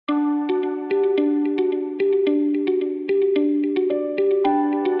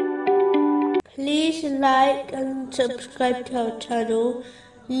like and subscribe to our channel.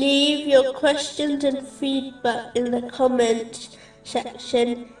 Leave your questions and feedback in the comments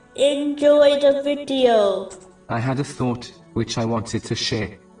section. Enjoy the video. I had a thought, which I wanted to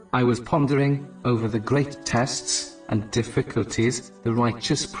share. I was pondering over the great tests and difficulties the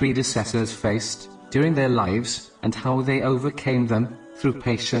righteous predecessors faced during their lives, and how they overcame them through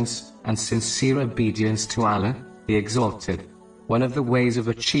patience and sincere obedience to Allah, the Exalted. One of the ways of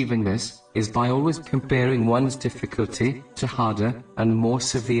achieving this is by always comparing one's difficulty to harder and more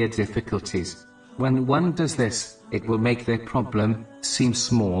severe difficulties. When one does this, it will make their problem seem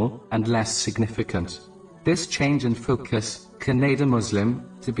small and less significant. This change in focus can aid a Muslim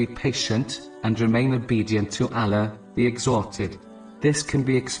to be patient and remain obedient to Allah, the Exalted. This can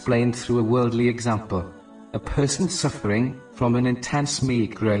be explained through a worldly example. A person suffering from an intense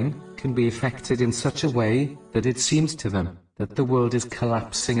migraine can be affected in such a way that it seems to them that the world is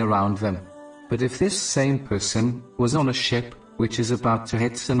collapsing around them. But if this same person was on a ship which is about to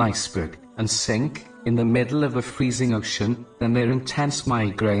hit an iceberg and sink in the middle of a freezing ocean, then their intense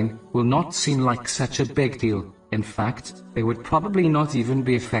migraine will not seem like such a big deal. In fact, they would probably not even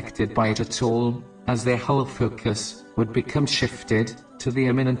be affected by it at all, as their whole focus would become shifted to the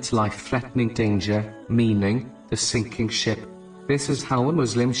imminent life-threatening danger, meaning the sinking ship. This is how a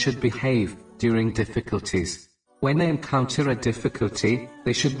Muslim should behave during difficulties. When they encounter a difficulty,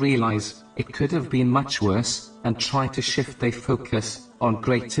 they should realize it could have been much worse, and try to shift their focus on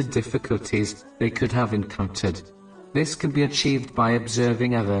greater difficulties they could have encountered. This can be achieved by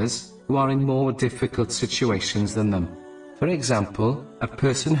observing others who are in more difficult situations than them. For example, a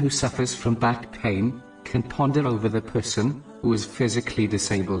person who suffers from back pain can ponder over the person who is physically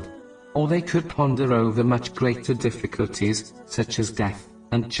disabled. Or they could ponder over much greater difficulties, such as death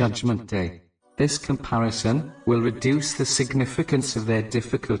and Judgment Day. This comparison will reduce the significance of their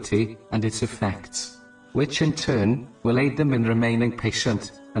difficulty and its effects, which in turn will aid them in remaining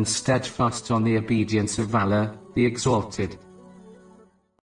patient and steadfast on the obedience of Allah, the Exalted.